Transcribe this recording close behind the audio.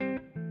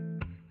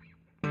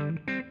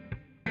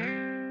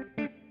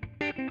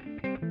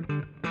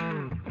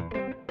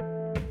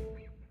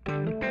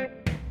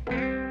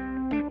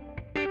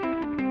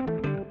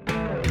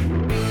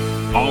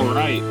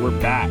right,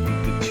 we're back.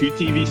 The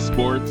 2TV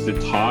Sports, the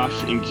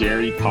Tosh and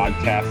Jerry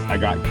podcast. I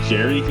got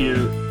Jerry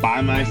here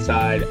by my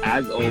side.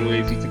 As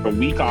always, we took a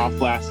week off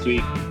last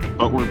week,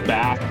 but we're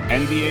back.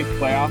 NBA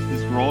playoffs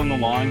is rolling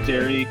along,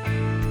 Jerry.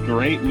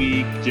 Great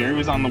week. Jerry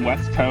was on the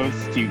West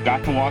Coast. You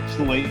got to watch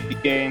the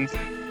late games.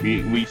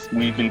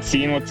 We've been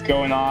seeing what's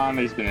going on.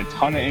 There's been a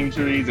ton of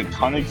injuries, a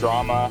ton of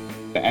drama.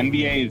 The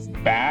NBA is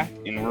back,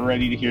 and we're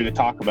ready to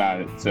talk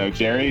about it. So,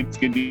 Jerry, it's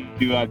good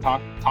to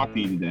talk to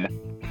you today.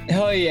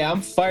 Hell yeah,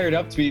 I'm fired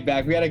up to be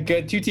back. We had a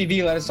good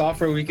 2TV let us off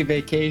for a week of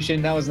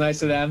vacation. That was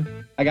nice of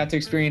them. I got to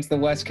experience the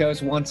West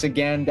Coast once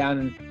again down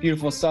in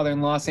beautiful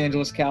southern Los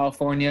Angeles,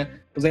 California.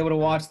 Was able to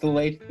watch the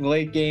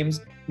late games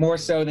more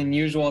so than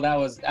usual. That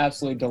was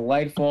absolutely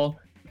delightful.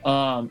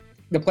 The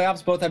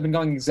playoffs both have been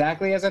going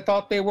exactly as I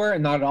thought they were,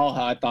 and not at all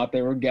how I thought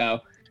they would go.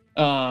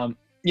 I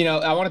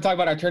want to talk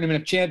about our tournament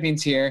of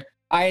champions here.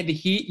 I had the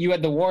Heat, you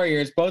had the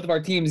Warriors. Both of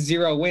our teams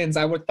 0 wins.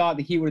 I would have thought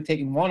the Heat would have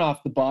taken one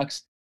off the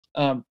Bucks.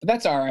 But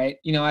that's all right.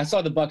 I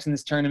saw the Bucks in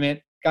this tournament,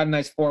 got a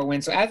nice 4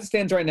 wins. So as it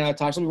stands right now,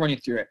 Tosh, let me run you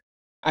through it.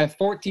 I have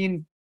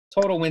 14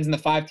 total wins in the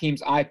 5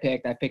 teams I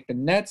picked. I picked the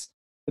Nets,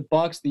 the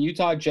Bucks, the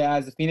Utah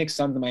Jazz, the Phoenix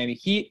Suns, the Miami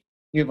Heat.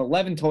 You have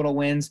 11 total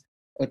wins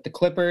with the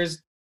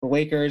Clippers, the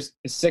Lakers,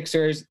 the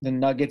Sixers, the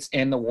Nuggets,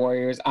 and the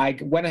Warriors. I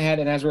went ahead,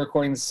 and as we're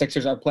recording, the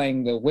Sixers are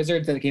playing the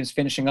Wizards. The game's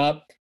finishing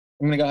up.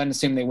 I'm going to go ahead and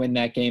assume they win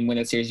that game, win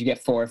that series. You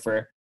get 4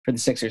 for the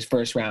Sixers'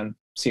 first round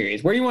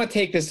series. Where do you want to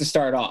take this to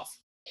start off?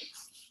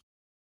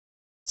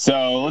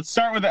 So let's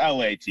start with the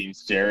LA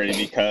teams, Jerry,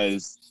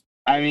 because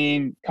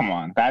come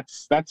on,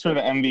 that's where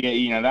the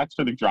NBA, that's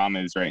where the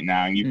drama is right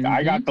now. And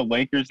I got the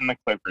Lakers and the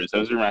Clippers;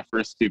 those are my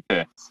first 2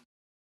 picks.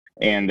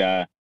 And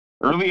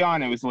early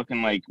on, it was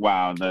looking like,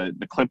 wow,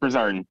 the Clippers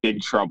are in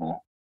big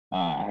trouble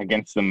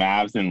against the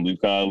Mavs and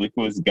Luka.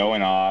 Luka was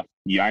going off.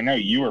 Yeah, I know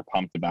you were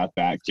pumped about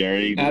that,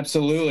 Jerry.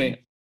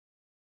 Absolutely,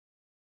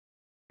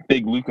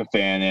 big Luka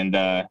fan,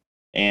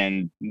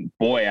 and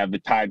boy, have the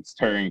tides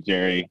turned,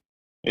 Jerry.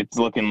 It's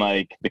looking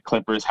like the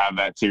Clippers have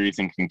that series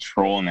in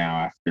control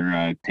now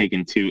after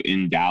taking 2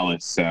 in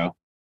Dallas. So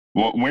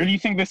where do you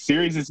think this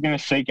series is going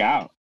to shake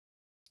out?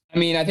 I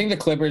think the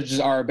Clippers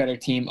just are a better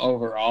team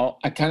overall.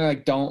 I kind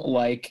of don't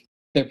like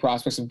their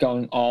prospects of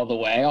going all the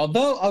way.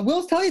 Although I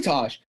will tell you,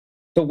 Tosh,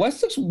 the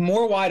West looks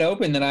more wide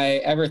open than I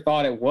ever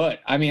thought it would.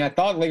 I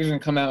thought the Lakers were going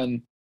to come out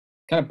and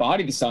kind of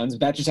body the Suns,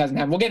 but that just hasn't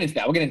happened. We'll get into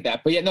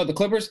that. But yeah, no, the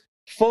Clippers,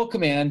 full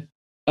command.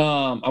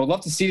 I would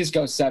love to see this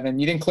go 7.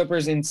 You think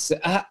Clippers in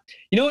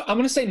you know what? I'm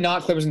going to say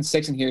not Clippers in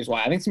 6, and here's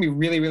why. I think it's going to be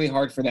really, really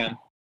hard for them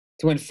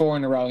to win 4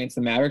 in a row against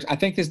the Mavericks. I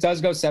think this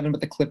does go 7, but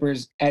the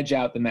Clippers edge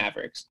out the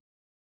Mavericks.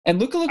 And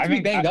Luka looked to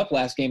be banged up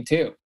last game,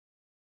 too.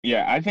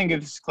 Yeah, I think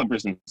it's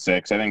Clippers in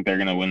 6. I think they're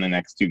going to win the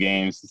next 2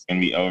 games. It's going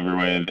to be over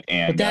with.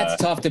 But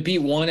that's tough to beat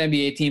one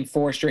NBA team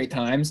 4 straight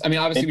times.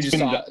 Obviously, we just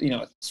saw,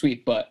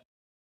 sweep, but.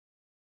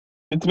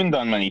 It's been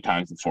done many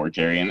times before,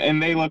 Jerry,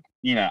 and they look,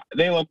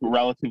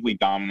 relatively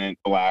dominant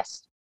the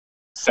last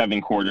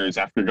 7 quarters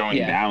after going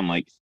down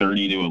like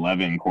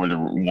 30-11 quarter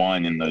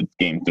 1 in the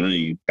game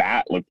 3.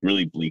 That looked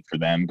really bleak for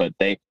them, but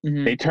they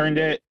turned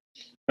it.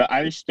 But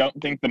I just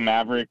don't think the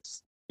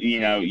Mavericks.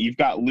 You've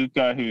got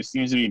Luka, who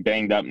seems to be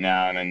banged up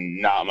now, and then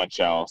not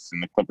much else,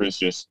 and the Clippers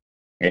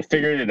they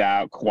figured it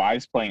out.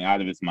 Kawhi's playing out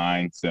of his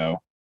mind, so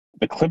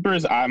the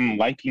Clippers, I'm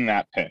liking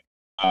that pick.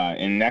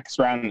 In next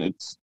round,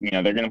 it's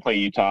they're going to play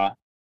Utah.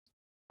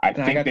 I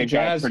think they've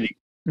got pretty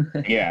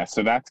 – yeah,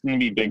 so that's going to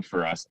be big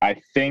for us. I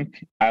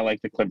think I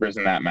like the Clippers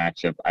in that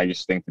matchup. I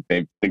just think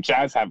that the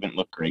Jazz haven't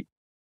looked great.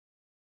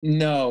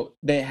 No,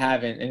 they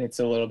haven't, and it's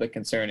a little bit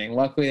concerning.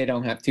 Luckily, they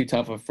don't have too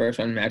tough of a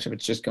first-round matchup.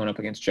 It's just going up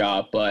against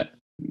Ja, but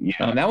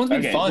that one's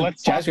been fun.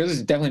 Jazz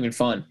has definitely been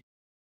fun.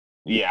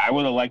 Yeah, I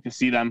would have liked to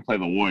see them play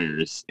the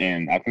Warriors,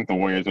 and I think the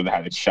Warriors would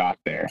have had a shot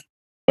there.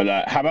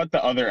 But how about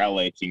the other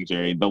LA team,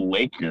 Jerry? The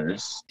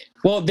Lakers.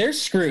 Well, they're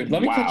screwed.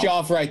 Let me cut you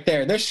off right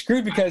there. They're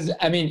screwed because, if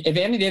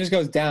Anthony Davis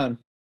goes down,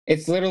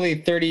 it's literally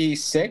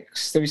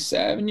 36,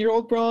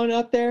 37-year-old Braun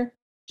out there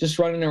just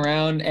running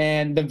around.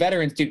 And the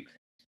veterans, dude,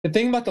 the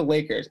thing about the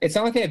Lakers, it's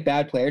not like they have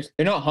bad players.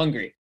 They're not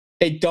hungry.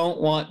 They don't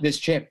want this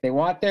chip. They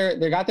got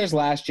theirs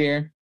last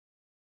year.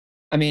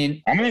 I'm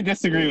going to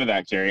disagree with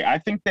that, Jerry. I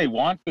think they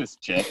want this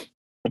chip.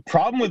 The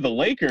problem with the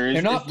Lakers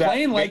they're not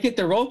playing like it.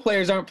 The role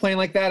players aren't playing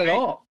like that at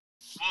all.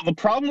 Well, the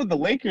problem with the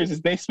Lakers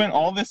is they spent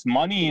all this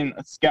money and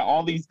got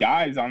all these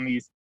guys on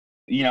these,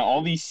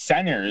 all these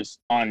centers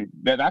on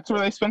that's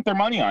where they spent their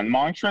money on.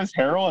 Montrezl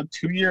Harrell, a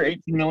 2-year, $18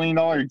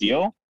 million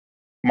deal.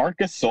 Marc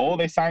Gasol,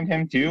 they signed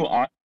him too.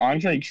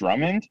 Andre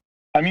Drummond.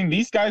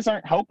 These guys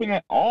aren't helping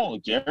at all,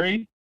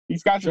 Jerry.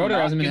 These guys Schroeder are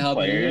not hasn't been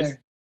helping players.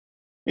 Either.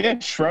 Yeah,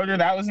 Schroeder,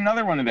 that was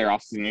another one of their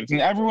offseason moves. And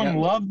everyone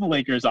loved the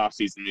Lakers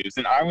offseason moves.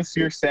 And I was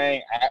here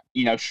saying,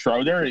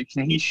 Schroeder,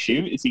 can he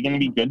shoot? Is he going to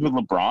be good with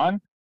LeBron?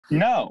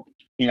 No.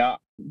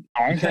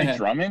 Andre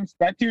Drummond,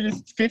 that dude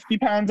is 50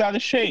 pounds out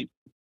of shape.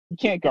 He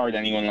can't guard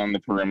anyone on the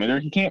perimeter.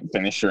 He can't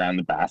finish around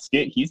the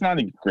basket. He's not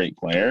a great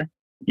player.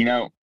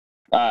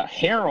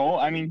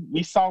 Harrell, I mean,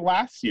 we saw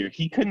last year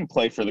he couldn't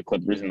play for the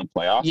Clippers in the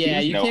playoffs. Yeah,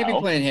 you no can't be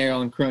help. playing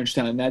Harrell in crunch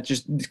time. That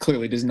just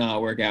clearly does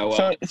not work out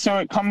well. So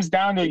it comes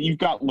down to you've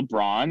got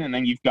LeBron, and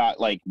then you've got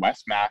like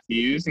Wes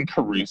Matthews and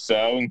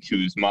Caruso and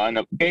Kuzma,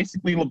 and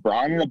basically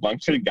LeBron and a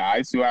bunch of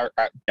guys who are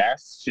at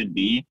best should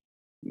be,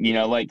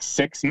 like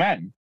 6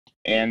 men,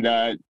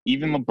 and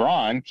even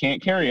LeBron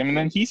can't carry him, and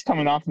then he's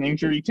coming off an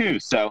injury too.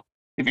 So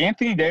if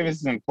Anthony Davis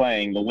isn't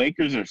playing, the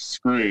Lakers are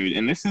screwed,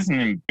 and this is an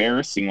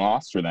embarrassing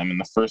loss for them in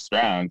the first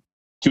round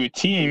to a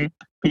team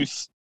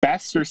whose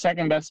best or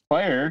second best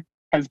player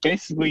has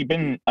basically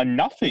been a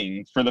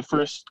nothing for the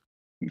first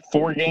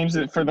 4 games,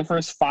 for the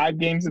first 5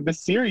 games of the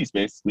series,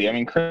 basically. I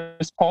mean,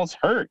 Chris Paul's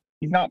hurt.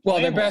 He's not well,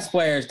 their best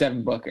player is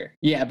Devin Booker.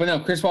 Yeah, but no,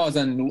 Chris Paul has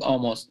done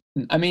almost.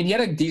 I mean, he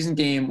had a decent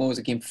game. What was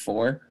it, game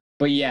 4?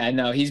 But yeah,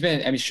 no, he's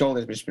been. I mean,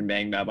 shoulders just been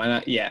banged up. I'm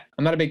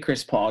not a big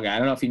Chris Paul guy. I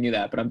don't know if you knew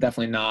that, but I'm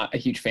definitely not a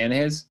huge fan of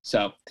his.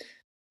 So,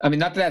 I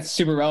mean, not that that's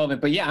super relevant,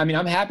 but yeah, I mean,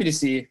 I'm happy to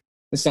see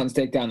the Suns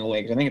take down the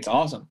Lakers. I think it's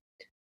awesome.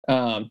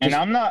 And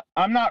I'm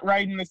not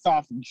writing this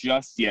off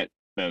just yet,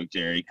 though,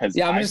 Jerry. Because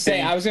yeah, I was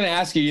going to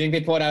ask you. You think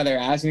they pull it out of their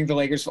ass? You think the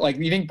Lakers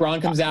you think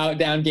Bron comes out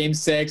down game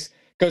 6,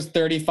 goes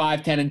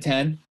 35, 10, and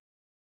 10?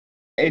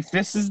 If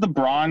this is the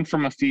Bron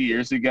from a few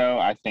years ago,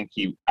 I think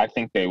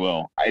they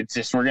will. It's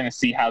just we're gonna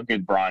see how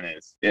good Bron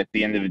is at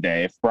the end of the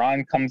day. If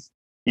Bron comes,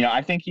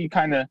 I think he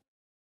kind of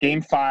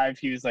game 5,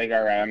 he was like,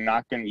 all right, I'm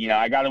not gonna,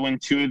 I got to win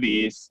 2 of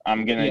these.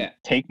 I'm gonna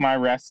take my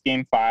rest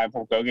game 5.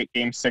 We'll go get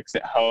game 6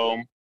 at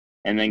home,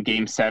 and then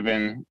game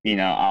 7,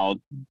 I'll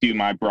do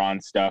my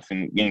Bron stuff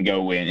and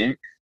go win. And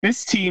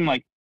this team,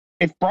 like,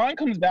 if Bron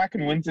comes back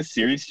and wins the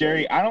series,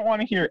 Jerry, I don't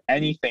want to hear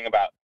anything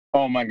about,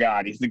 oh my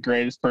God, he's the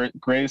greatest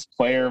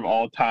player of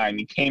all time.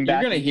 He came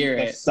back. You're gonna hear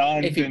the it.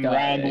 Suns in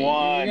round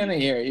 1. You're gonna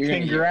hear it.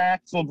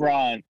 Congrats,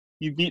 LeBron.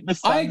 You beat the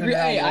Suns. I agree.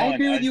 I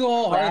agree with you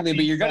wholeheartedly,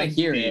 but you're gonna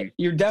hear it.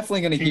 You're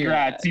definitely gonna hear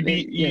it. Congrats.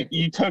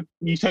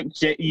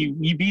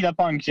 You beat up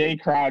on Jay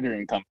Crowder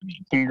and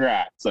company.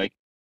 Congrats. Like,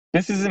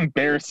 this is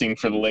embarrassing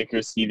for the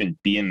Lakers to even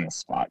be in this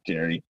spot,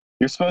 Jerry.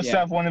 You're supposed to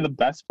have one of the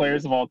best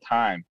players of all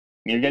time.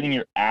 You're getting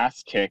your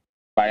ass kicked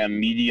by a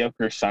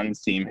mediocre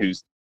Suns team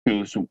who's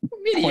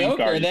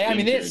mediocre.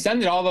 They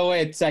ascended all the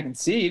way at 2nd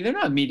seed. They're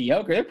not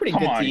mediocre. They're a pretty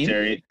good team.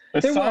 Jerry.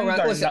 They're well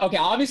run. Listen, okay,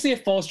 obviously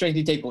at full strength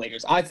you take the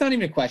Lakers. It's not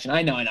even a question.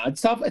 I know.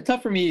 It's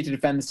tough for me to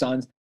defend the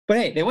Suns. But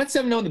hey, they went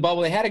 7-0 in the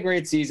bubble. They had a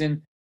great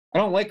season. I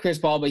don't like Chris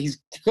Paul, but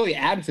he's clearly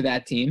added to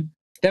that team.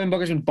 Devin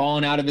Booker's been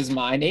balling out of his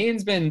mind.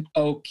 Aiden's been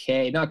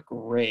okay, not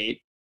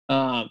great.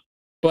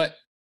 But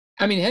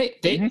I mean, hey,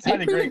 they've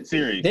had a great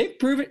series. They've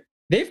proven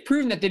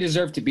that they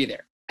deserve to be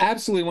there.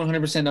 Absolutely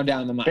 100% no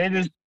doubt in the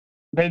mind.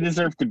 They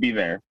deserve to be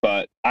there,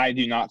 but I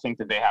do not think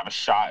that they have a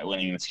shot at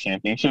winning this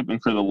championship.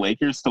 And for the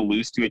Lakers to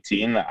lose to a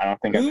team that I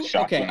don't think has a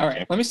shot. Okay, all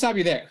right. Let me stop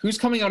you there. Who's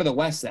coming out of the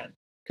West then?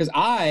 Because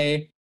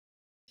I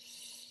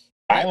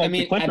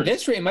mean, at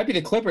this rate, it might be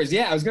the Clippers.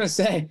 Yeah, I was gonna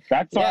say.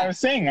 That's what I was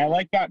saying. I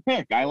like that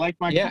pick. I like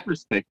my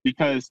Clippers pick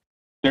because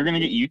they're gonna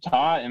get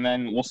Utah, and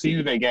then we'll see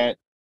who they get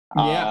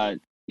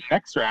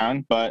next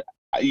round. But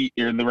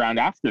or the round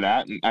after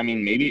that, I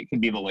mean, maybe it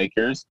could be the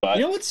Lakers. But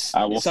what's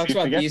we'll sucks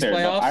about these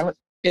playoffs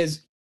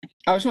is.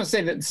 I just want to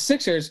say that the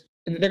Sixers,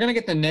 they're going to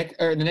get the Knicks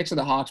or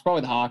the Hawks, probably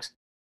the Hawks,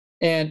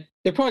 and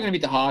they're probably going to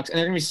beat the Hawks, and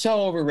they're going to be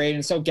so overrated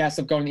and so gassed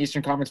up going to the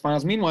Eastern Conference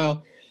Finals.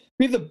 Meanwhile,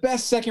 we have the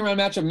best second-round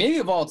matchup maybe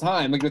of all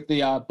time, like with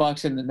the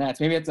Bucks and the Nets.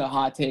 Maybe it's a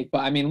hot take, but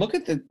I mean, look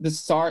at the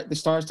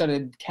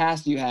star-studded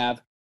cast you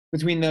have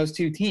between those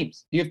two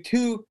teams. You have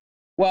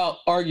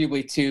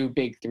arguably 2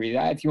 big 3.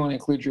 If you want to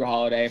include Drew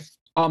Holiday,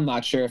 I'm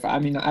not sure I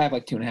have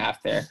like 2.5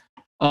 there.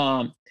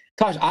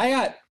 Tosh,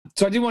 I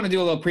do want to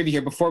do a little preview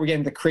here before we get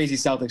into crazy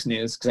Celtics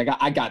news because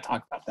I got to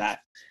talk about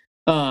that.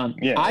 I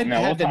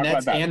have the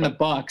Nets and the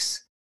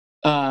Bucks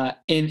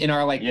in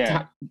our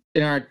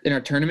in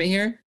our tournament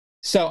here,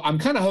 so I'm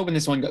kind of hoping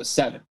this one goes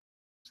 7.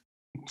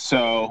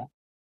 So,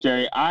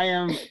 Jerry, I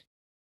am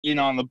in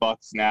on the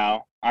Bucks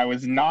now. I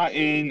was not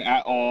in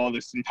at all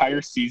this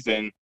entire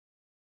season.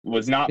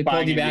 Was not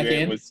buying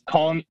into it. Was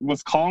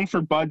calling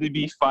for Bud to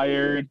be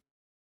fired.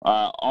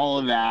 All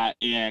of that,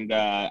 and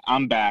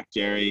I'm back,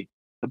 Jerry.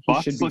 The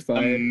Bucks looked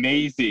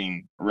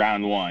amazing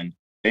round 1.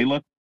 They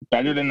look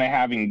better than they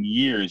have in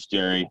years,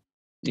 Jerry.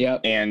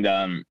 Yep. And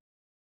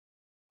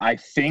I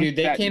think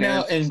they came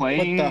out and put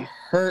the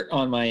hurt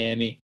on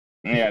Miami.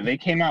 Yeah, they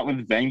came out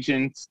with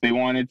vengeance. They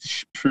wanted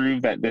to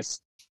prove that this,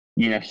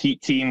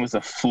 Heat team was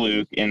a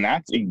fluke, and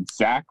that's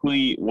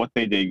exactly what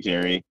they did,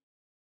 Jerry.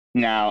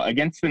 Now,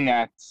 against the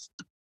Nets,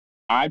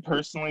 I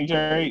personally,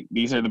 Jerry,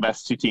 these are the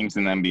best 2 teams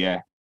in the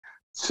NBA.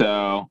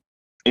 So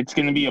it's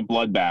going to be a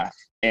bloodbath,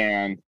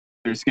 and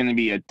there's going to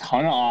be a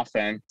ton of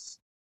offense.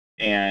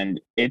 And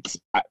it's,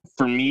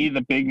 for me,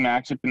 the big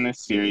matchup in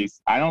this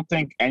series. I don't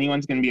think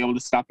anyone's going to be able to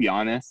stop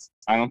Giannis.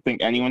 I don't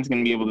think anyone's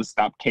going to be able to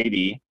stop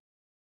KD.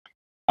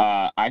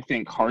 I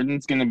think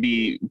Harden's going to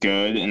be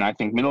good, and I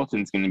think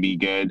Middleton's going to be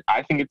good.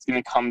 I think it's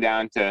going to come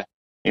down to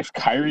if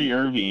Kyrie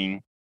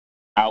Irving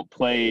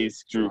outplays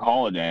Drew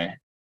Holiday.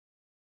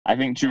 I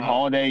think Drew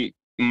Holiday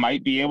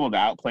might be able to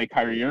outplay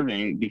Kyrie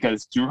Irving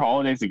because Drew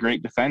Holiday is a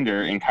great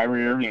defender and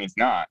Kyrie Irving is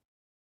not.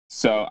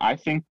 So I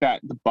think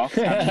that the Bucks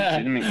have a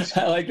legitimate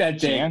I like that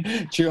chance.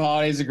 take. Drew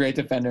Holiday is a great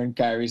defender and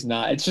Kyrie's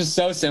not. It's just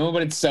so simple,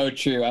 but it's so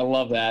true. I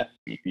love that.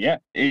 Yeah.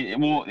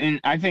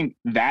 And I think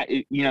that,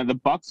 the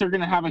Bucks are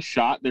going to have a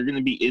shot. They're going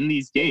to be in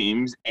these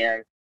games.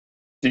 And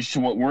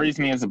what worries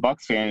me as a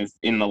Bucks fan is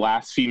in the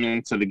last few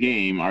minutes of the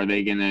game, are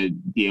they going to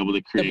be able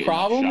to create? The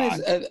problem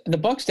is the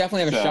Bucks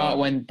definitely have a shot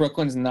when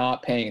Brooklyn's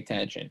not paying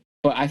attention.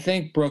 But I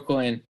think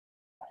Brooklyn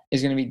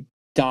is going to be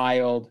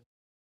dialed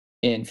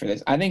in for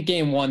this. I think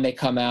game one they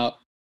come out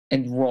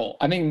and roll.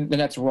 I think the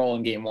Nets roll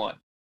in game one.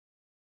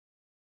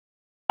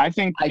 I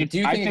think they're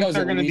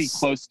going to be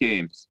close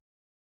games.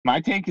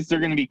 My take is they're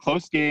going to be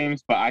close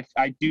games, but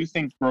I do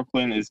think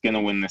Brooklyn is going to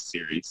win this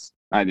series.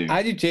 I do.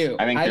 I do too.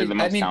 I think they're the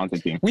most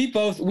talented team. We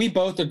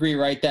both agree,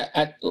 right?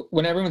 That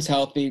when everyone's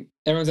healthy,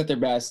 everyone's at their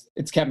best.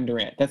 It's Kevin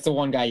Durant. That's the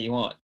one guy you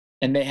want,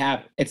 and they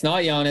have. It's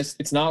not Giannis.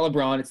 It's not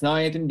LeBron. It's not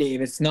Anthony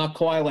Davis. It's not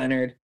Kawhi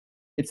Leonard.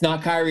 It's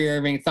not Kyrie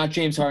Irving. It's not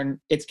James Harden.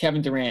 It's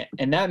Kevin Durant.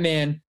 And that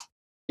man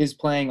is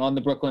playing on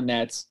the Brooklyn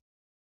Nets.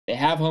 They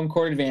have home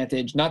court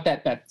advantage. Not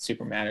that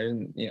super matters.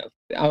 And,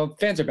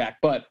 fans are back,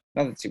 but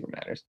not that super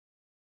matters.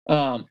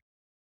 I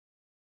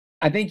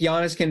think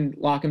Giannis can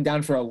lock him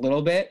down for a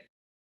little bit,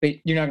 but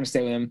you're not going to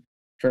stay with him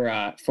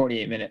for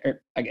 48 minutes.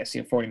 Or I guess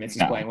 40 minutes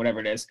he's playing, whatever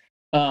it is.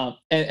 And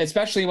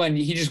especially when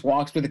he just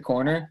walks to the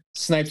corner,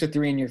 snipes a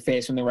three in your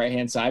face from the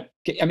right-hand side.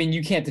 I mean,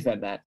 you can't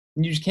defend that.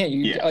 You just can't.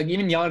 Like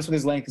even Giannis with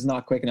his length is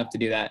not quick enough to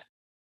do that.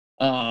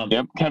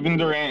 Kevin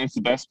Durant is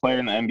the best player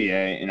in the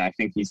NBA, and I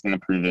think he's going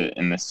to prove it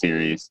in this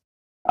series,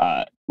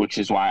 which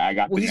is why I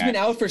got the Nets. He's been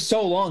out for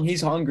so long.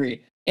 He's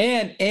hungry.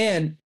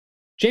 And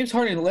James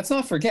Harden, let's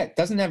not forget,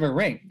 doesn't have a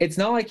ring. It's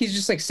not like he's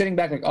just like sitting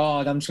back like, oh,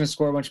 I'm just going to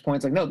score a bunch of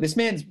points. Like, no, this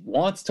man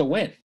wants to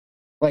win.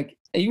 Like,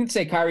 you can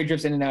say Kyrie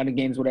drifts in and out of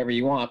games, whatever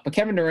you want, but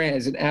Kevin Durant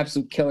is an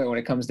absolute killer when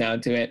it comes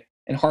down to it,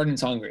 and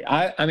Harden's hungry.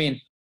 I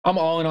mean, I'm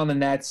all in on the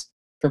Nets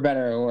for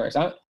better or worse.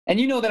 And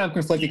you know that I'm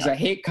conflicted because I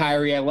hate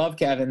Kyrie, I love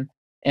Kevin,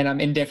 and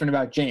I'm indifferent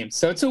about James.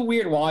 So it's a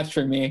weird watch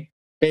for me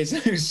based on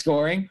who's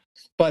scoring.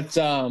 But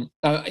I'm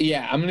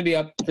going to be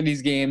up for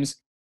these games.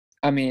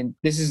 I mean,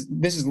 this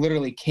is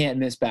literally can't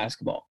miss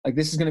basketball. Like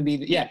this is going to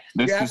be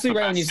you're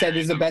absolutely right when you said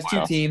this is the best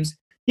two teams.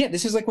 Yeah,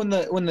 this is like when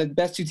the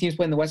best two teams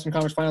played in the Western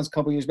Conference Finals a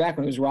couple years back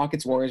when it was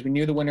Rockets Warriors. We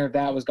knew the winner of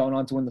that was going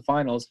on to win the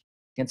finals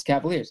against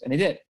Cavaliers, and they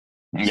did.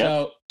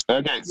 Yep.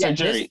 So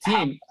Jerry,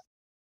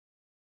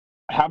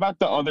 how about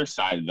the other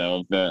side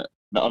though? The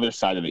other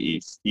side of the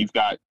East, you've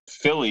got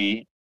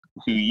Philly,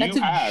 who you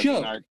have.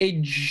 That's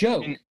a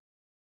joke.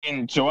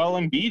 And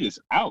Joel Embiid is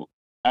out.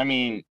 I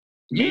mean,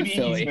 maybe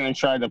he's going to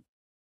try to.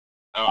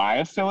 Oh, I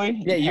have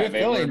Philly? Yeah, you have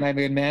Philly, my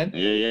good man.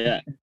 Yeah.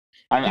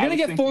 You're going to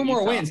get 4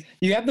 more wins.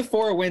 You have the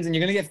 4 wins, and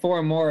you're going to get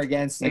 4 more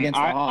against the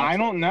Hawks. I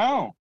don't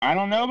know. I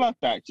don't know about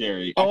that,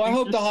 Jerry. I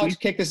hope the Hawks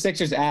kick the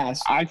Sixers'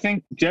 ass.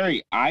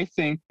 Jerry, I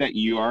think that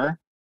you are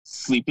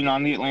sleeping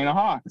on the Atlanta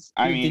Hawks.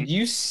 Did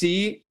you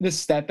see the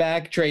step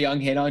back Trae Young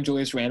hit on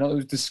Julius Randle? It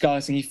was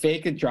disgusting. He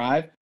faked a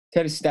drive,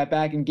 had a step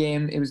back in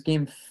game. It was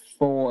game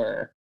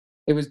 4.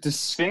 It was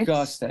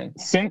disgusting.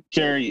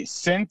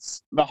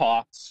 Since the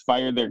Hawks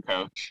fired their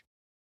coach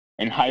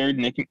and hired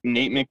Nate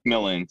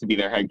McMillan to be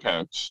their head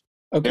coach,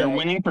 their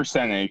winning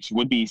percentage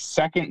would be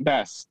second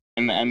best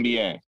in the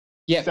NBA.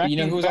 Yeah, but you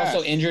know who was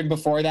also injured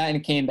before that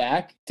and came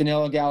back?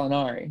 Danilo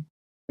Gallinari.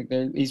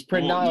 He's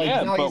pretty What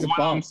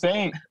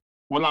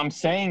I'm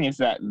saying is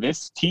that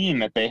this team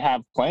that they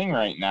have playing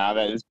right now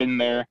that has been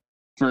there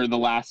for the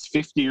last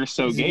 50 or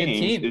so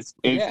games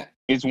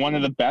is one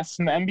of the best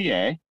in the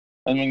NBA.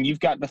 And then you've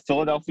got the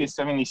Philadelphia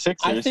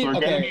 76ers who are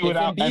going to be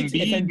without Embiid.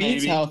 If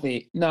Embiid's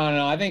healthy.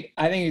 No. I think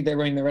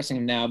they're resting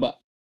him now, but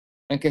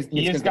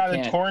he has got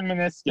a torn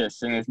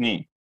meniscus in his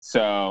knee.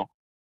 So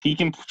he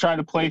can try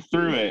to play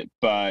through it,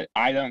 but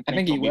I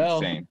think he will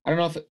be the same. I don't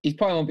know if he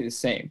probably won't be the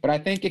same, but I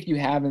think if you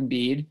have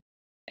Embiid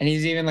and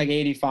he's even like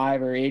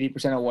 85 or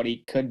 80% of what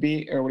he could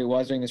be or what he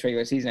was during this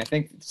regular season, I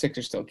think the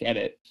Sixers still get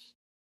it.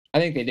 I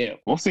think they do.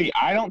 We'll see.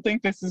 I don't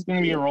think this is going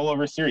to be a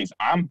rollover series.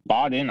 I'm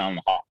bought in on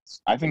the Hawks.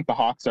 I think the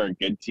Hawks are a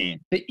good team.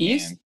 The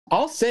East,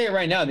 I'll say it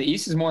right now, the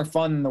East is more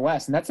fun than the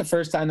West, and that's the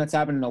first time that's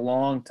happened in a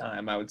long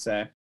time, I would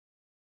say.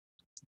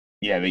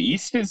 Yeah, the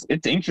East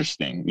it's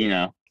interesting,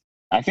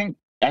 I think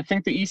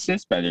the East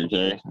is better,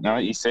 Jay. Now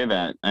that you say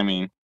that, I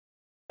mean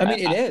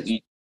it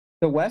is.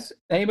 The West,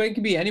 anybody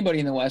can be anybody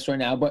in the West right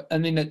now, but I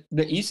mean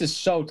the East is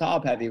so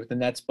top heavy with the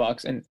Nets,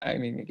 Bucks, and I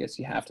mean I guess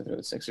you have to throw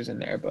the Sixers in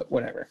there, but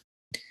whatever.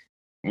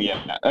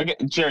 Yeah. Okay,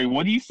 Jerry,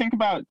 what do you think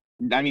about?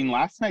 I mean,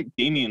 last night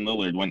Damian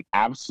Lillard went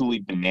absolutely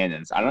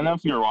bananas. I don't know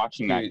if you were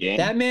watching that game.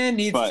 That man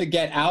needs to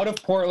get out of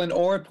Portland,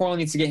 or Portland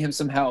needs to get him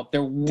some help.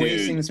 They're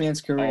wasting this man's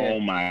career.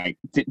 Oh my!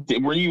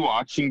 Were you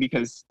watching?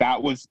 Because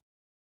that was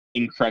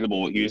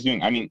incredible what he was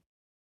doing. I mean,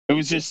 it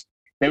was just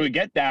they would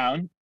get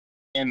down,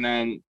 and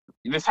then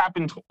this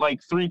happened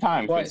like 3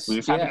 times.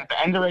 This happened at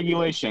the end of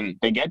regulation.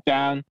 They get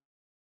down,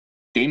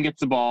 Dame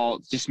gets the ball,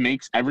 just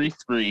makes every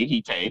 3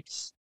 he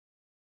takes.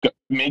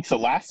 makes a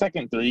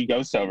last-second three,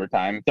 goes to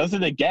overtime, does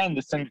it again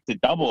to send it to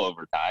double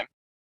overtime.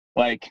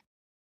 Like,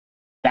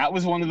 that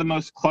was one of the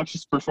most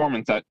clutchest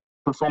performances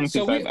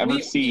I've ever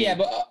seen. Yeah,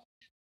 but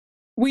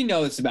we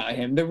know this about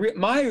him. The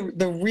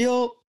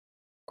real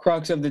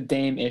crux of the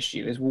Dame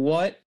issue is,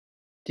 what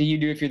do you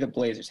do if you're the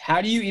Blazers?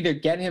 How do you either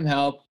get him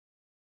help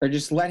or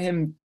just let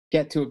him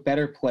get to a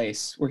better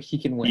place where he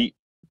can win?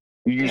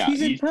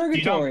 He's in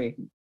purgatory.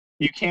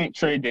 You can't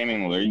trade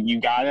Damian Lillard.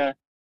 You gotta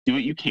do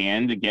what you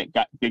can to get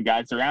good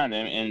guys around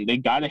him, and they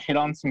gotta hit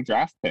on some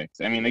draft picks.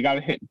 I mean, they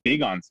gotta hit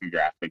big on some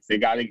draft picks. They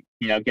gotta,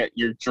 get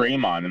your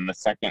Draymond in the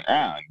second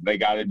round. They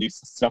gotta do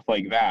stuff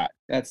like that.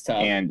 That's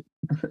tough. And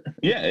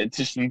yeah, it's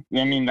just, I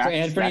mean, that's, so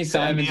Anthony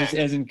Simons just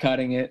isn't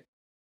cutting it.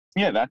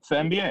 Yeah, that's the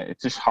NBA.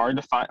 It's just hard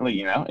to find,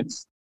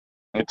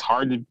 it's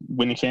hard to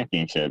win a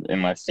championship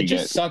unless you get It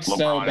just sucks LeBron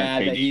so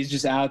bad that he's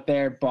just out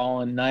there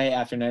balling night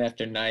after night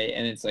after night,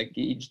 and it's like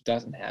he just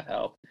doesn't have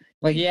help.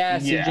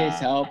 CJ's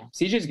help.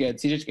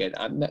 CJ's good.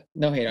 I'm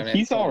no hate on him.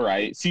 He's all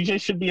right. CJ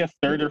should be a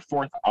third or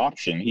fourth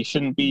option. He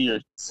shouldn't be your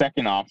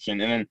second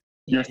option, and then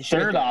your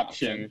third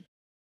option.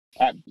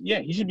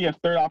 He should be a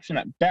third option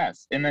at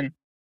best. And then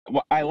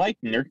I like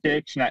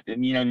Nurkic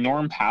and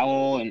Norm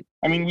Powell, and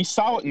I mean, we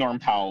saw what Norm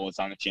Powell was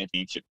on the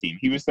championship team.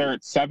 He was their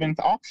seventh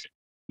option.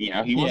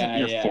 He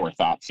wasn't your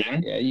fourth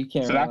option. Yeah, you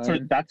can't. So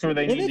that's where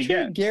they need to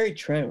get Gary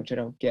Trent, which I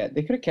don't get.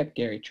 They could have kept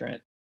Gary Trent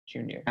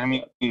Jr. I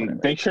mean,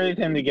 they traded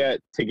him to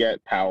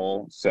get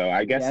Powell. So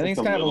I guess I think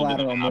it's kind of a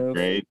lateral move.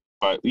 Upgrade.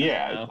 But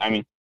yeah, I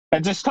mean,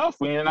 that's just tough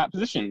when you're in that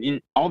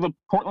position. All the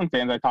Portland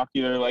fans I talked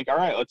to, they're like, "All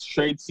right, let's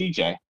trade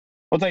CJ."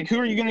 Well, it's like, who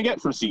are you going to get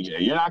for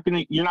CJ? You're not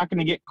going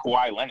to get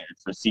Kawhi Leonard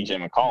for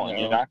CJ McCollum. No.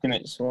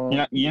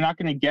 You're not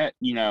going to get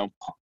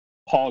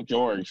Paul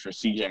George for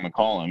CJ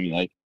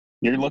McCollum.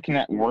 You're looking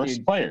at worse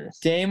players.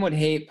 Dame would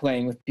hate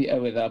playing with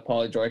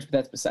Paul George, but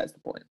that's besides the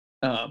point.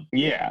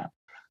 Yeah.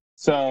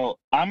 So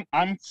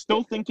I'm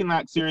still thinking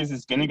that series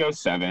is going to go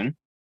 7.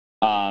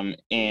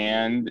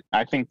 And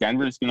I think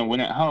Denver's going to win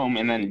at home.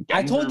 And then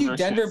I told you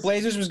Denver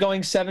Blazers was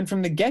going 7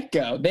 from the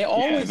get-go. They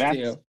always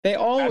do. They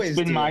always do.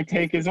 That's been my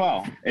take as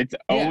well. It's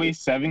always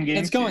 7-game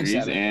it's going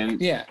series. 7.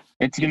 And yeah.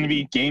 It's going to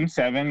be game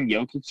 7.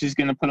 Jokic is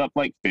going to put up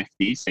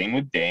 50. Same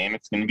with Dame.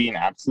 It's going to be an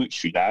absolute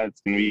shootout.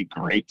 It's going to be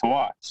great to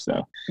watch.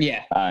 So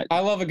yeah, I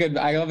love a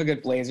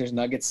good Blazers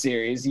Nuggets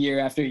series year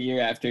after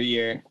year after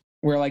year,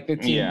 where the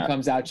team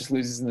comes out, just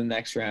loses in the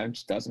next round,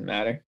 just doesn't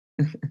matter.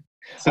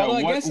 So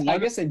although I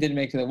guess they did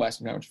make it to the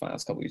Western Conference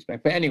Finals a couple weeks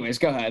back. But anyways,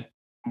 go ahead.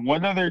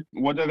 What other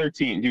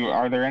team?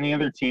 Are there any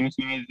other teams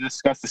we need to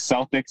discuss? The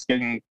Celtics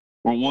getting.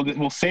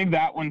 We'll save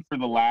that one for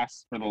the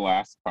last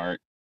part.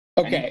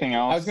 Okay. Anything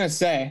else? I was gonna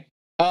say.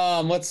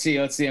 Let's see.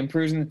 I'm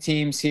perusing the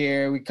teams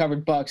here. We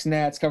covered Bucks,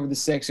 Nets, covered the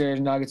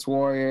Sixers, Nuggets,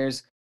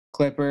 Warriors,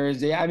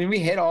 Clippers. Yeah, I mean, we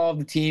hit all of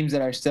the teams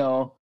that are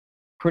still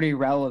pretty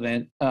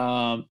relevant.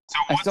 I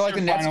still like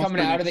the Nets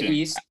coming out of the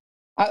East.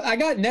 I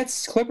got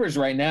Nets Clippers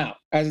right now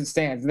as it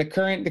stands. The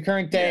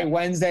current day,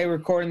 Wednesday,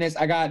 recording this.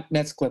 I got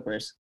Nets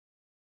Clippers.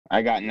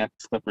 I got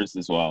Nets Clippers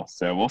as well.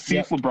 So we'll see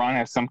if LeBron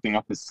has something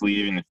up his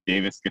sleeve and if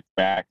Davis gets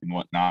back and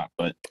whatnot.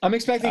 But I'm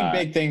expecting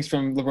big things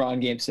from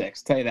LeBron Game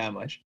 6. Tell you that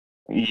much.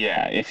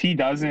 Yeah, if he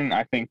doesn't,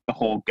 I think the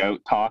whole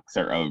GOAT talks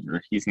are over.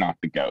 He's not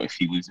the GOAT if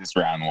he loses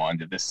round 1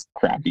 to this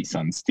crappy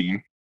Suns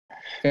team.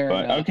 Fair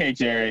enough. Okay,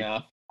 Jerry,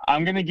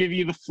 I'm going to give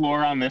you the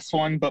floor on this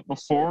one. But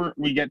before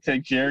we get to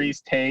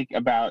Jerry's take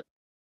about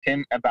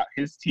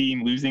his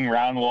team losing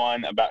round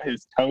 1, about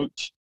his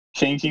coach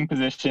changing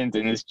positions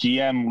and his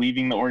GM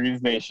leaving the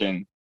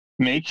organization,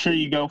 make sure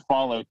you go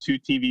follow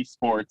 2TV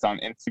Sports on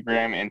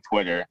Instagram and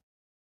Twitter.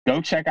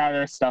 Go check out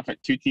our stuff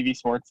at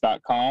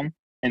 2tvsports.com.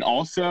 And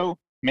also,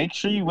 make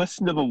sure you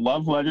listen to the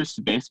Love Letters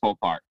to Baseball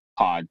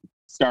pod,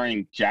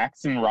 starring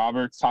Jackson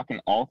Roberts, talking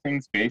all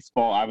things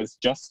baseball. I was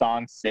just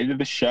on State of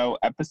the Show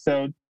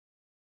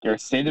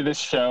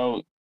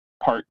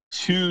Part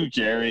 2,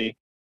 Jerry,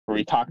 where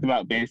we talked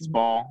about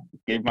baseball,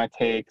 gave my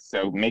take.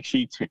 So make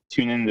sure you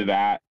tune into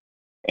that.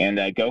 And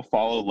go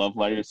follow Love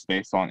Letters to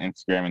Baseball on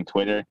Instagram and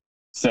Twitter.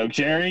 So,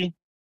 Jerry,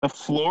 the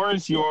floor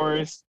is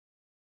yours.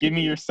 Give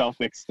me your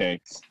Celtics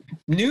takes.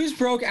 News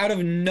broke out of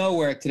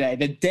nowhere today,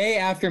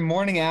 the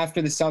morning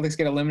after the Celtics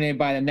get eliminated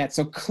by the Nets.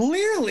 So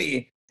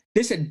clearly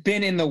this had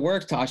been in the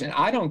works, Tosh, and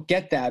I don't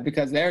get that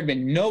because there had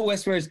been no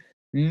whispers,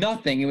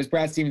 nothing. It was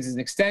Brad Stevens'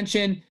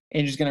 extension,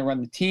 and he's going to run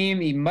the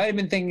team. He might have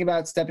been thinking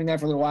about stepping down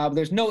for a little while, but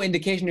there's no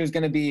indication he was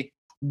going to be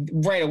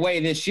right away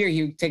this year.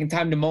 He was taking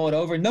time to mull it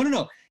over.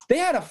 No. They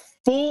had a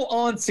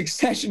full-on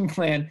succession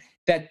plan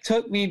that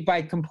took me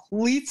by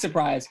complete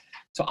surprise.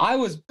 So I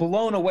was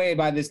blown away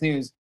by this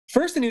news.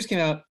 First, the news came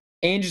out,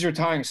 Ainge is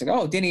retiring. It's like,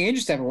 oh, Danny Ainge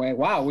stepped away.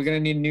 Wow, we're going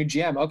to need a new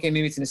GM. Okay,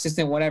 maybe it's an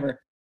assistant,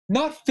 whatever.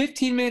 Not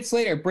 15 minutes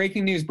later,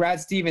 breaking news, Brad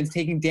Stevens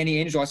taking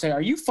Danny Ainge. I said,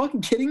 are you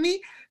fucking kidding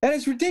me? That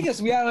is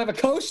ridiculous. We don't have a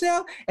coach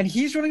now, and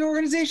he's running an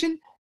organization?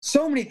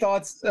 So many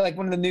thoughts,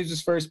 when the news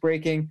was first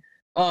breaking.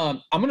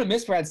 I'm going to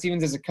miss Brad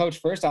Stevens as a coach,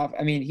 first off.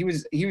 I mean, he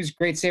was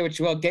great. Say what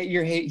you will. Get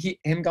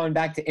him going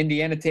back to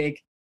Indiana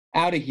take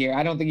out of here.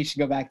 I don't think he should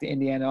go back to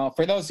Indiana at all.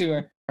 For those who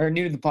are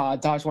new to the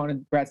pod, Tosh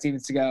wanted Brad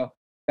Stevens to go.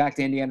 back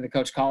to Indiana to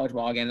coach college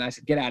ball again. And I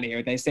said, get out of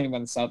here. They saying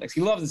about the Celtics.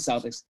 He loves the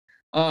Celtics.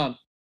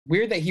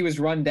 Weird that he was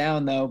run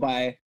down, though,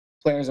 by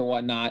players and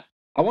whatnot.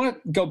 I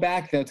want to go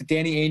back, though, to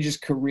Danny Ainge's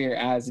career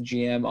as a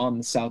GM on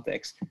the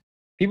Celtics.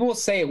 People will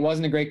say it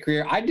wasn't a great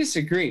career. I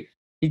disagree.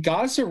 He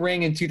got us a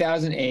ring in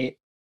 2008.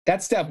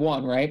 That's step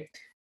one, right?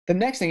 The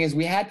next thing is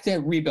we had to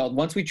rebuild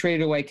once we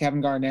traded away Kevin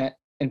Garnett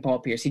and Paul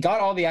Pierce. He got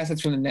all the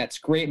assets from the Nets.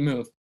 Great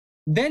move.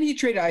 Then he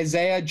traded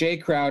Isaiah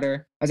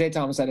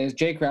Thomas, that is,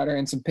 Jay Crowder,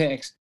 and some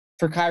picks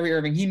for Kyrie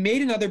Irving. He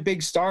made another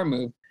big star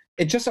move.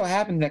 It just so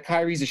happened that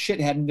Kyrie's a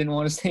shithead and didn't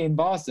want to stay in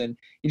Boston.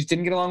 He just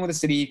didn't get along with the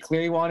city. He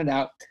clearly wanted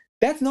out.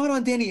 That's not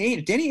on Danny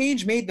Ainge. Danny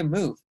Ainge made the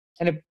move,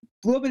 and it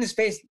blew up in his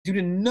face due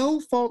to no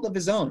fault of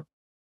his own.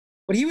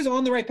 But he was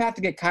on the right path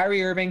to get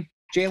Kyrie Irving,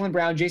 Jaylen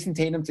Brown, Jason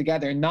Tatum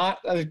together, not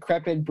a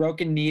decrepit,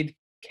 broken-kneed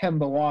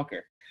Kemba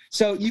Walker.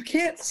 So you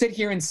can't sit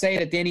here and say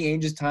that Danny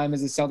Ainge's time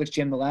as a Celtics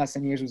GM the last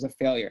 10 years was a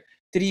failure.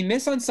 Did he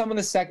miss on some of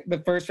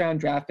the first-round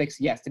draft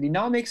picks? Yes. Did he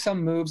not make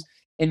some moves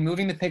in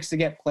moving the picks to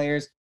get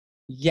players?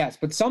 Yes.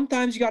 But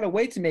sometimes you got to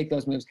wait to make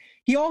those moves.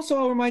 He also,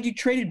 I'll remind you,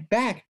 traded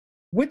back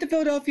with the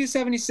Philadelphia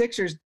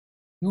 76ers,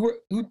 who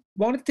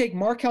wanted to take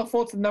Markelle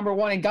Fultz to number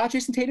 1 and got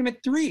Jason Tatum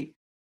at 3.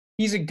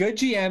 He's a good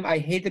GM. I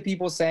hate the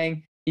people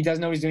saying he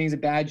doesn't know what he's doing. He's a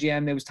bad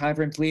GM. It was time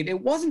for him to leave. It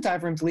wasn't time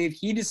for him to leave.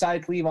 He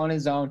decided to leave on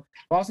his own.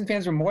 Boston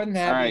fans were more than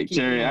happy. All right,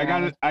 Jerry,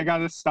 I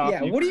gotta stop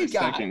you what for do you a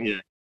got? second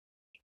here.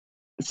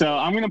 So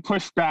I'm going to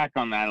push back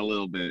on that a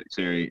little bit,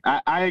 Jerry.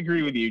 I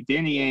agree with you.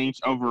 Danny Ainge,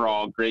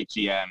 overall, great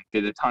GM,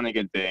 did a ton of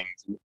good things.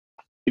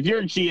 If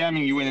you're a GM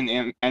and you win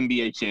an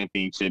NBA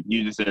championship,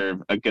 you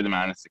deserve a good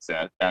amount of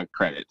success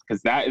credit,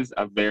 because that is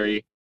a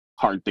very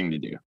hard thing to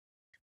do.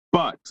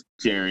 But,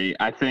 Jerry,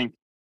 I think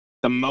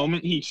the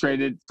moment he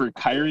traded for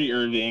Kyrie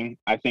Irving,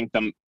 I think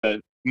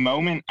the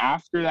moment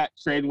after that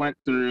trade went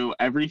through,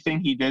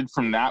 everything he did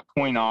from that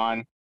point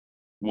on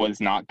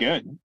was not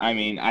good. I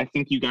mean, I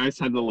think you guys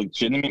had the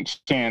legitimate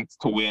chance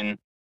to win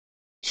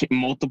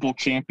multiple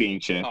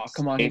championships. Oh,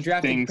 come on. He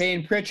drafted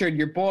Payne Pritchard,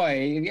 your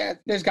boy. Yeah,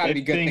 there's got to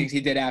be good things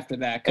he did after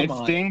that. Come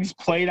on. If things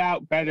played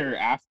out better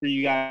after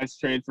you guys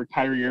traded for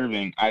Kyrie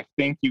Irving, I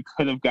think you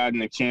could have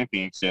gotten a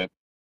championship,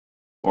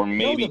 or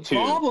maybe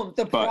two.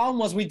 The problem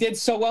was we did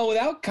so well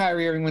without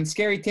Kyrie Irving when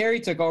Scary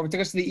Terry took over,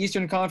 took us to the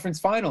Eastern Conference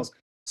Finals.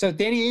 So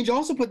Danny Ainge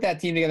also put that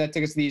team together that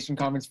took us to the Eastern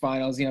Conference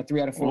Finals, 3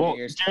 out of 4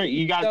 years. Jerry,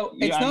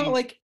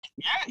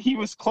 yeah, he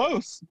was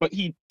close, but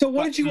he. So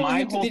what did you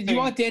want him to? Did you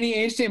want Danny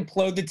Ainge to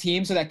implode the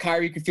team so that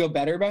Kyrie could feel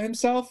better about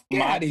himself?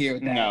 Get out of here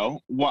with that. No,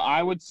 what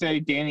I would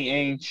say Danny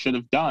Ainge should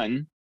have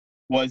done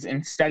was,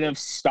 instead of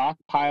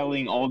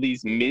stockpiling all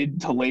these mid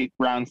to late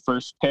round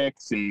first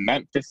picks and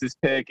Memphis's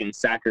pick and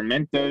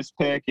Sacramento's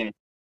pick and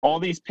all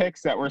these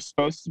picks that were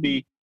supposed to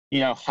be,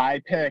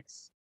 high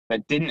picks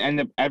that didn't end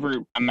up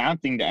ever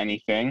amounting to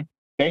anything.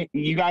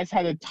 You guys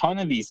had a ton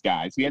of these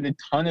guys. We had a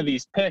ton of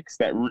these picks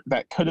that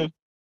could have,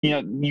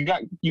 you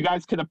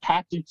guys could have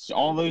packaged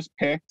all those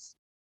picks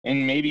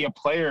and maybe a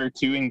player or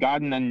two and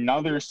gotten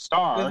another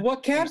star. With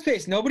what cap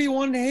space? Nobody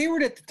wanted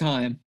Hayward at the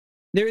time.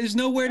 There is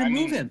nowhere to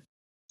move him.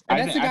 And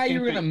that's the guy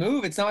you were going to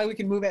move. It's not like we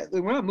can move it.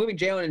 We're not moving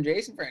Jalen and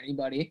Jason for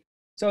anybody.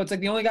 So it's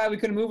like the only guy we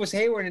couldn't move was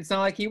Hayward. And it's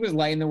not like he was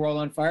lighting the world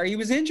on fire. He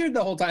was injured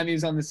the whole time he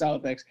was on the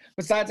Celtics,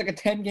 besides like a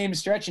 10-game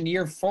stretch in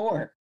year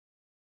 4.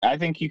 I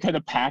think you could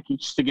have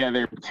packaged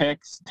together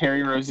picks,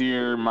 Terry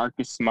Rozier,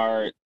 Marcus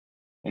Smart,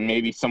 and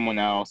maybe someone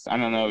else. I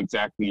don't know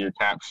exactly your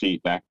cap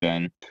sheet back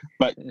then.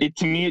 But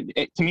to me,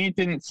 it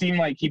didn't seem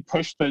like he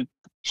pushed the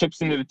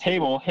chips into the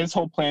table. His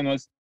whole plan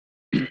was,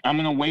 I'm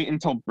going to wait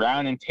until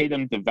Brown and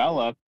Tatum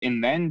develop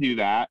and then do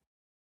that.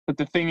 But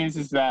the thing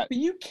is that but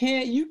you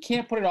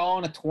can't put it all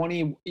on a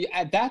 20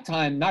 at that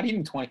time, not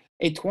even 20,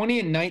 a 20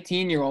 and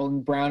 19-year-old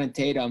in Brown and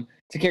Tatum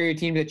to carry your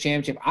team to the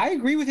championship. I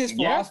agree with his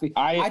philosophy.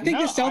 I think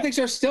the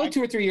Celtics are still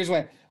 2 or 3 years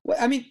away.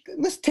 I mean,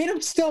 listen,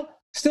 Tatum's still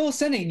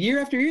ascending year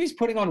after year. He's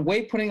putting on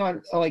weight,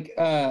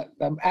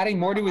 adding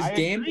more to his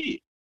game.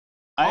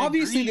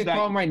 Obviously, the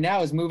problem right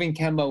now is moving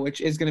Kemba,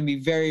 which is going to be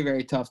very,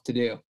 very tough to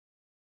do.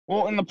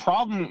 Well, and the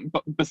problem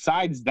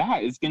besides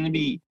that is going to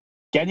be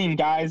getting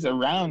guys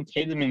around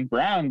Tatum and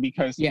Brown,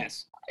 because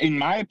yes, in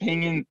my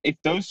opinion, if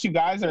those two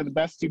guys are the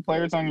best 2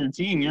 players on your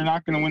team, you're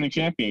not going to win a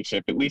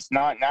championship, at least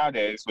not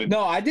nowadays.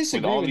 No, I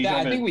disagree with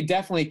that. I think we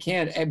definitely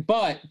can,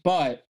 but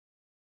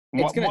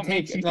it's going to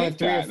take another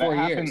 3 or 4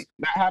 years.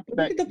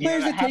 The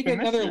players that take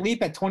another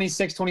leap at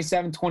 26,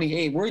 27,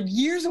 28. We're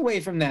years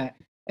away from that.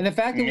 And the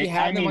fact that we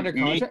have them under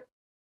contract.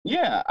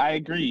 Yeah, I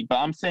agree. But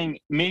I'm saying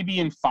maybe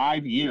in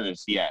 5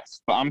 years,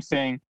 yes. But I'm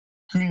saying,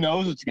 who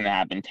knows what's going to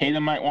happen?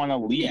 Tatum might want to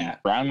leave. Yeah.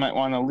 Brown might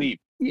want to leave.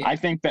 Yeah. I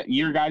think that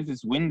your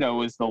guys'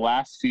 window is the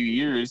last few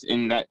years,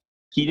 in that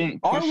he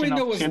didn't push. Our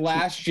window was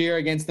last year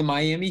against the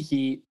Miami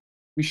Heat.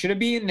 We should have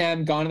beaten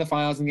them, gone to the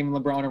finals, and given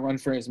LeBron a run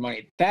for his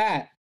money.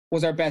 That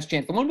was our best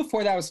chance. The one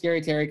before that was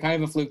Scary Terry,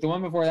 kind of a fluke. The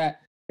one before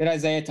that did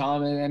Isaiah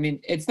Thomas. I mean,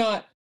 it's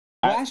not.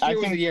 Last year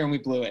was the year and we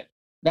blew it.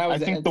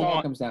 That's all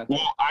it comes down to.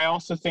 Well, I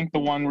also think the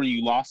one where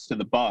you lost to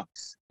the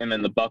Bucks, and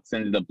then the Bucks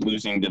ended up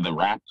losing to the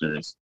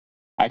Raptors,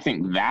 I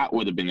think that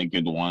would have been a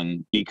good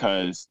one,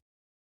 because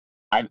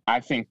I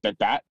think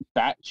that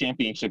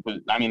championship was.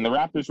 I mean, the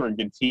Raptors were a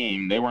good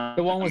team. They weren't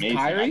The one with amazing.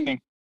 Kyrie? I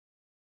think.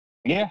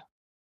 Yeah.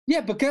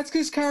 Yeah, but that's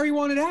because Kyrie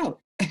wanted out.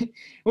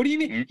 What do you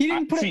mean? He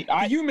didn't put. Do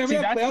you remember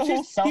that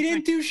playoff series? He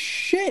didn't do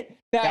shit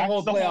that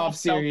whole playoff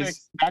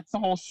series. That's the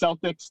whole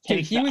Celtics take.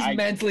 Dude, he was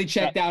mentally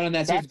checked out on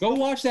that series. Go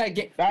watch that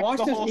game. Watch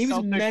this. He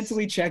was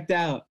mentally checked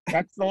out.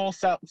 That's the whole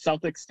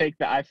Celtics take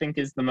that I think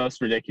is the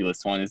most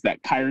ridiculous one. Is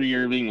that Kyrie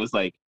Irving was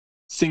like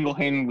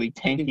single-handedly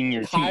tanking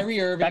your team.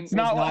 Kyrie Irving was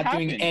not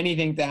doing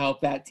anything to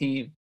help that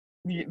team.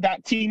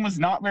 That team was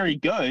not very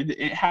good.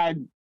 It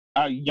had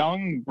a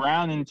young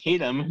Brown and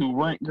Tatum who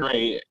weren't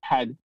great. It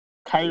had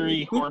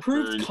Kyrie, who Horford,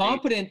 proved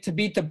competent to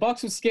beat the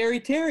Bucks with Scary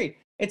Terry.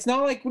 It's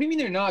not like, what do you mean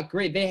they're not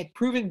great? They had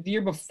proven the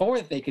year before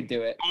that they could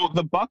do it.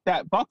 Well,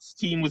 that Bucks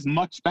team was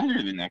much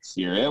better the next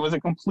year. It was a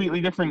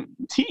completely different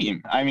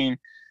team. I mean,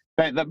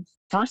 the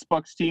first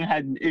Bucks team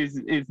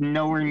is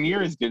nowhere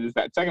near as good as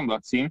that second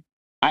Bucks team.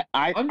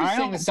 I'm just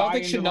saying the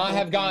Celtics should not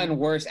have gotten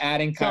worse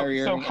adding Kyrie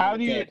Irving.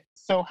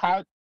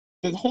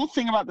 The whole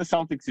thing about the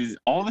Celtics is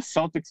all the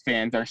Celtics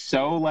fans are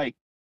so like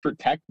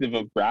protective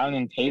of Brown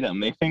and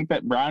Tatum. They think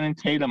that Brown and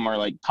Tatum are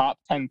like top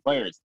 10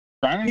 players.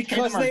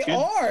 Because they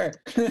are.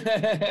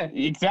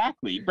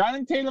 Exactly. Brown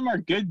and Tatum are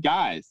good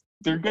guys.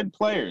 They're good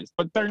players,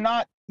 but they're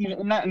not.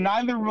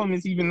 Neither of them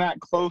is even that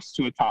close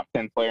to a top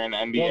 10 player in the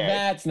NBA. Well,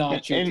 that's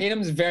not true.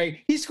 Tatum's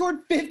he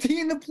scored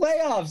 50 in the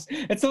playoffs.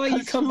 It's not like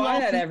you come by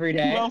that every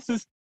day.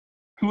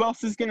 Who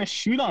else is going to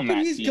shoot on that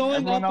team? He's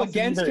going up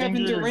against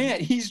Kevin Durant.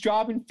 He's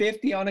dropping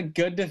 50 on a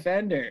good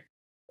defender.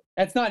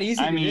 That's not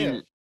easy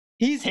to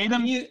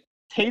do.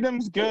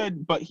 Tatum's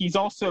good, but he's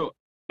also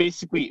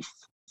basically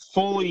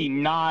fully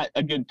not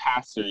a good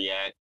passer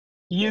yet.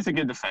 He is a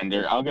good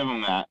defender. I'll give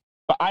him that.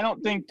 But I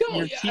don't think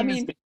your team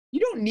is... You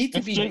don't need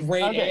to be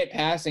great at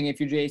passing if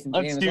you're Jason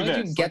Tatum. As long as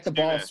you can get the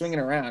ball swinging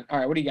around. All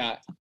right, what do you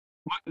got?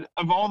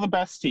 Of all the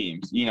best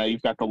teams,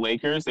 you've got the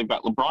Lakers. They've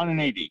got LeBron and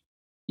AD.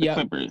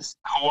 Clippers,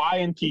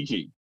 Kawhi and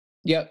PG.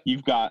 Yep.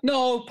 You've got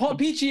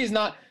PG is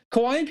not.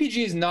 Kawhi and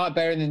PG is not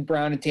better than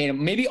Brown and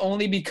Tatum. Maybe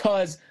only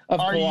because of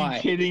Kawhi. Are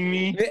you kidding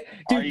me?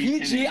 Dude,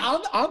 PG,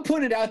 I'm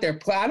putting it out there.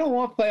 I don't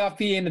want playoff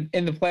P in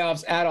the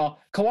playoffs at all.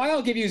 Kawhi,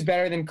 I'll give you is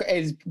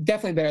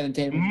definitely better than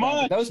Tatum.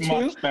 Those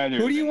two. Better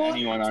who do you want?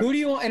 Who do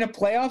you want in a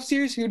playoff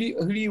series? Who do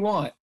you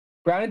want?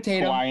 Brown and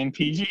Tatum. Kawhi and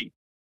PG.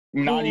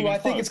 I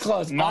think it's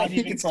close. I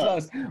think it's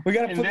close. We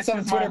got to put this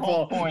on the Twitter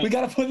poll. We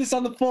got to put this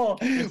on the poll.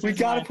 We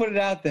got to put it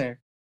out there.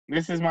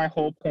 This is my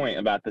whole point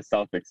about the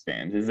Celtics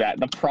fans is that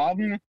the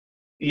problem,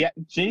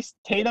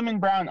 Tatum and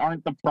Brown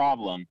aren't the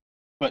problem,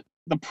 but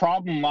the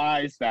problem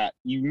lies that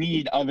you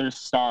need other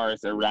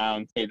stars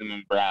around Tatum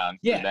and Brown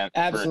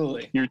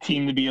absolutely. for your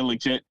team to be a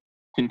legit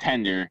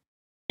contender.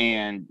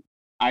 And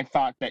I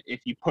thought that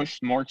if you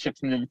pushed more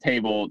chips into the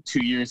table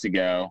 2 years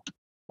ago,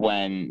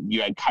 when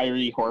you had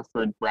Kyrie,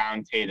 Horford,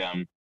 Brown,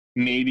 Tatum,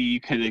 maybe you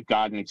could have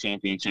gotten a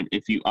championship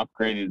if you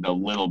upgraded a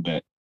little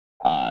bit.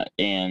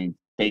 And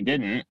they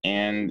didn't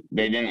win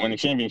a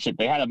championship.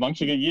 They had a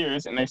bunch of good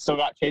years, and they still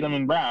got Tatum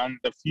and Brown.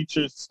 The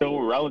future's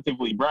still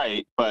relatively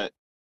bright, but,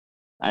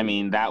 I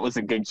mean, that was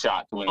a good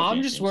shot to win a championship.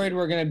 I'm just worried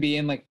we're going to be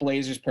in, like,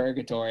 Blazers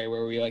purgatory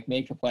where we, like,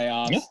 make the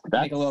playoffs. Yeah,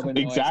 that's make a little bit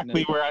of noise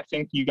exactly where I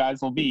think you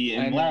guys will be,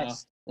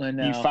 unless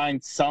you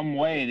find some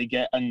way to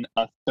get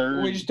a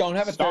third. We just don't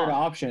have a third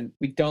option.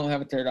 We don't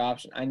have a third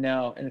option. I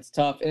know, and it's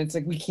tough. And it's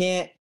like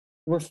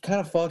we're kind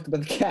of fucked by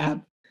the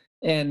cap.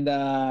 And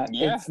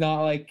it's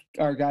not like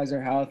our guys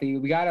are healthy.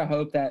 We got to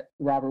hope that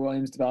Robert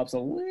Williams develops a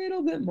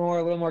little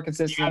more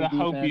consistent. You got to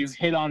hope you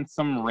hit on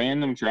some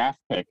random draft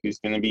pick who's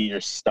going to be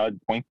your stud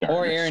point guard.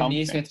 Or Aaron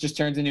Nesmith just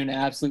turns into an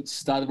absolute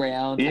stud Ray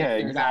Allen. Yeah,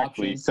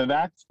 exactly. Option. So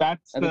that's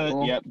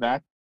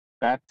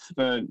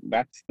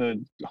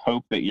the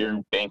hope that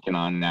you're banking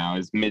on now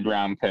is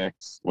mid-round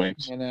picks,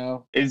 which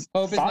is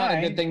hope fine. Is not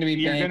a good thing to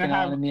be banking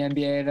on in the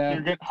NBA, though.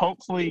 You're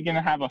hopefully going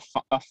to have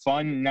a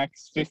fun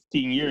next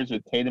 15 years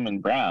with Tatum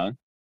and Brown,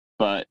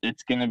 but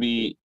it's going to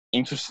be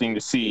interesting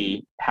to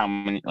see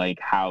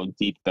how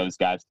deep those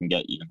guys can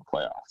get you in the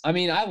playoffs. I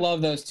mean, I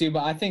love those two,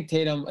 but I think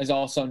Tatum is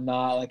also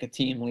not like a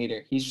team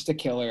leader. He's just a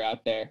killer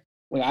out there.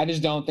 Like, I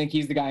just don't think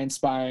he's the guy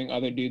inspiring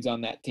other dudes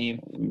on that team.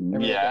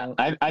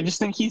 I just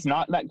think he's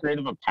not that great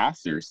of a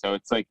passer. So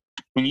it's like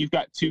when you've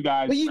got two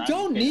guys. But you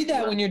don't need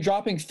that when you're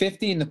dropping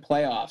 50 in the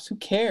playoffs. Who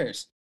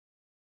cares?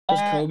 Was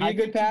Kobe a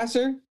good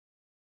passer?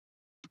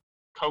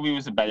 Kobe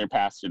was a better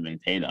passer than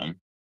Tatum.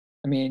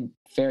 I mean,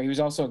 fair. He was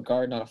also a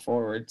guard, not a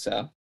forward.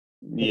 So.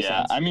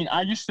 Yeah, I mean,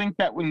 I just think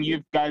that when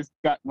you're going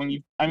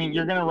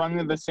to run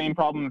into the same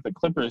problem that the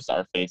Clippers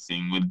are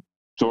facing with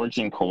George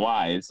and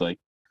Kawhi. It's like,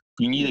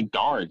 you need a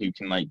guard who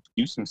can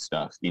do some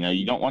stuff.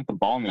 You don't want the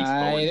ball in these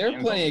forward. There are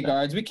plenty of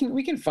guards. We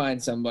can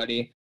find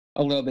somebody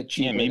a little bit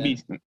cheaper. Yeah,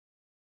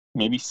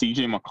 maybe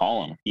CJ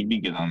McCollum. He'd be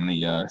good on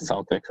the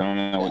Celtics. I don't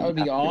know. That would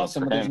be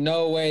awesome. But there's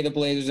no way the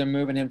Blazers are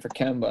moving him for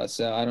Kemba.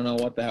 So I don't know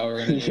what the hell we're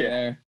gonna do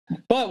there.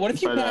 But what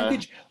if you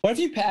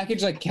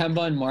package like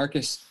Kemba and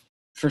Marcus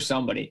for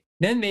somebody?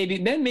 Then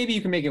maybe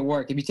you can make it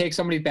work. If you take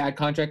somebody's bad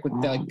contract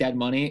with dead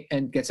money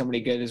and get somebody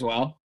good as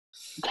well.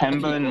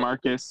 Kemba and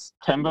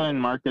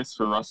Marcus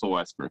for Russell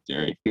Westbrook,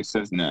 Jerry. Who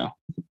says no?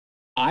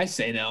 I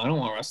say no. I don't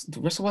want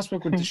Russell. Russell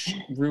Westbrook would just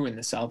ruin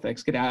the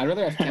Celtics. Get out. I'd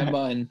rather have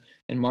Kemba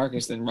and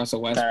Marcus than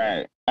Russell Westbrook. All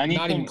right.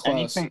 Not even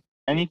close.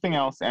 Anything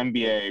else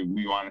NBA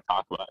we want to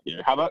talk about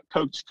here? How about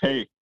Coach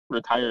K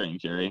retiring,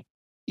 Jerry?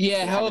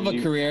 Yeah, hell of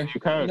a career.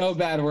 No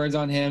bad words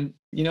on him.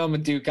 You know I'm a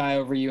Duke guy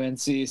over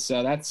UNC,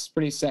 so that's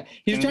pretty sad.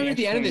 He's retiring at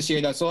the end of this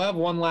year, though, so he'll have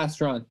one last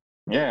run.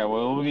 Yeah,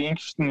 well, it'll be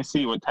interesting to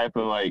see what type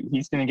of,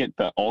 he's going to get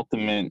the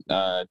ultimate,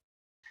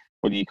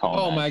 what do you call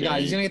it? Oh, my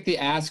God. He's going to get the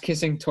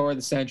ass-kissing tour of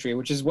the century,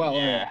 which is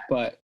earned,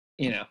 but,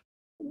 you know.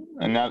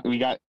 And now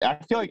I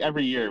feel like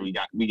every year we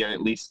get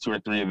at least 2 or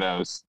 3 of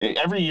those.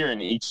 Every year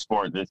in each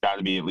sport, there's got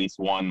to be at least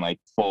one,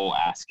 full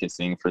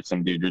ass-kissing for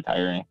some dude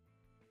retiring.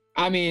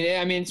 I mean,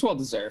 it's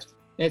well-deserved.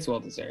 It's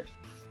well-deserved.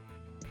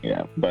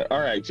 Yeah, but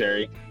all right,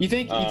 Jerry. You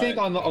think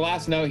on the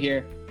last note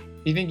here,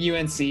 you think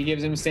UNC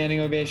gives him a standing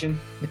ovation?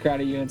 The crowd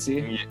at UNC?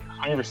 Yeah,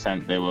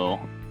 100% they will.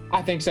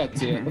 I think so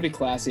too. They'll be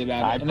classy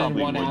about it. And then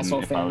one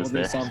asshole fan will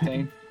do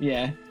something.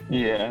 Yeah.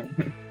 Yeah.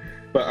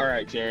 But all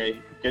right,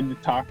 Jerry. Good to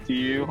talk to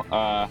you.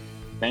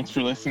 Thanks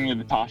for listening to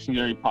the Tosh and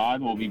Jerry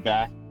Pod. We'll be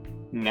back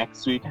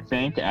next week, I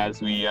think,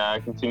 as we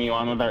continue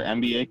on with our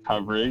NBA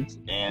coverage.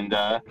 And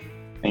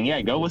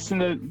yeah, go listen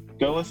to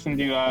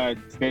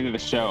State of the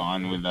Show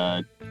on with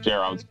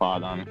Gerald's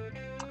pod on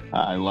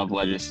I Love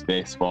Legends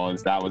Baseball.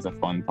 That was a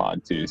fun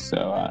pod too.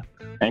 So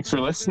thanks for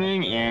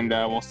listening, and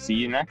we'll see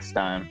you next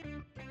time.